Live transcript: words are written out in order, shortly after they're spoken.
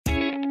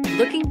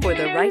Looking for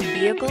the right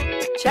vehicle?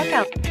 Check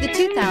out the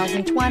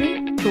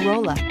 2020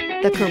 Corolla.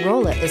 The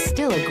Corolla is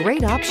still a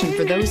great option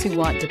for those who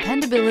want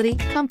dependability,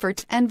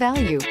 comfort, and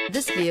value.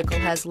 This vehicle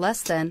has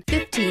less than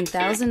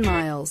 15,000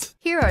 miles.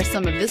 Here are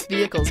some of this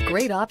vehicle's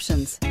great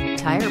options: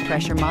 tire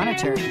pressure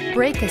monitor,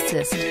 brake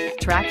assist,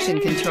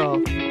 traction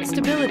control,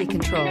 stability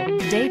control,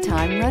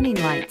 daytime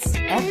running lights,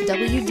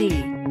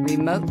 FWD,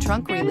 remote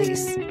trunk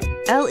release,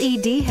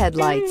 LED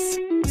headlights,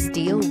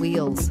 steel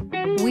wheels,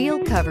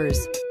 wheel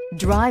covers.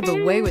 Drive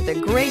away with a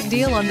great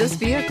deal on this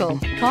vehicle.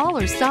 Call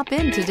or stop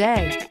in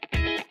today.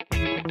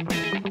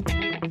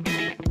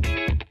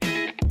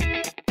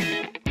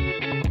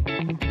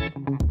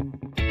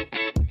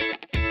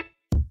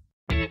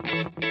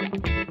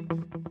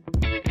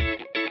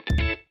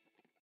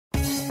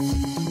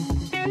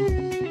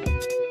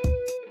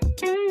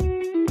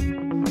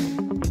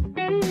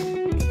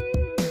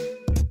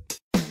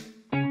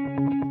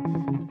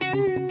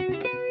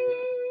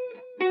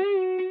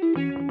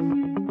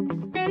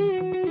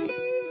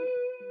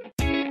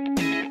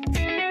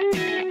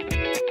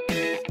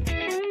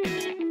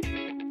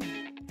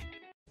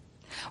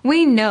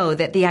 We know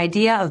that the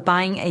idea of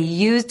buying a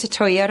used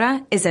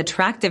Toyota is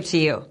attractive to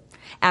you.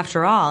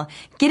 After all,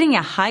 getting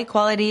a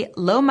high-quality,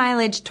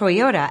 low-mileage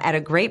Toyota at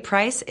a great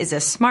price is a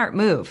smart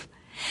move.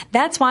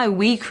 That's why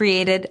we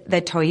created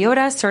the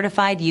Toyota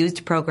Certified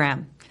Used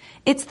Program.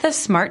 It's the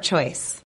smart choice.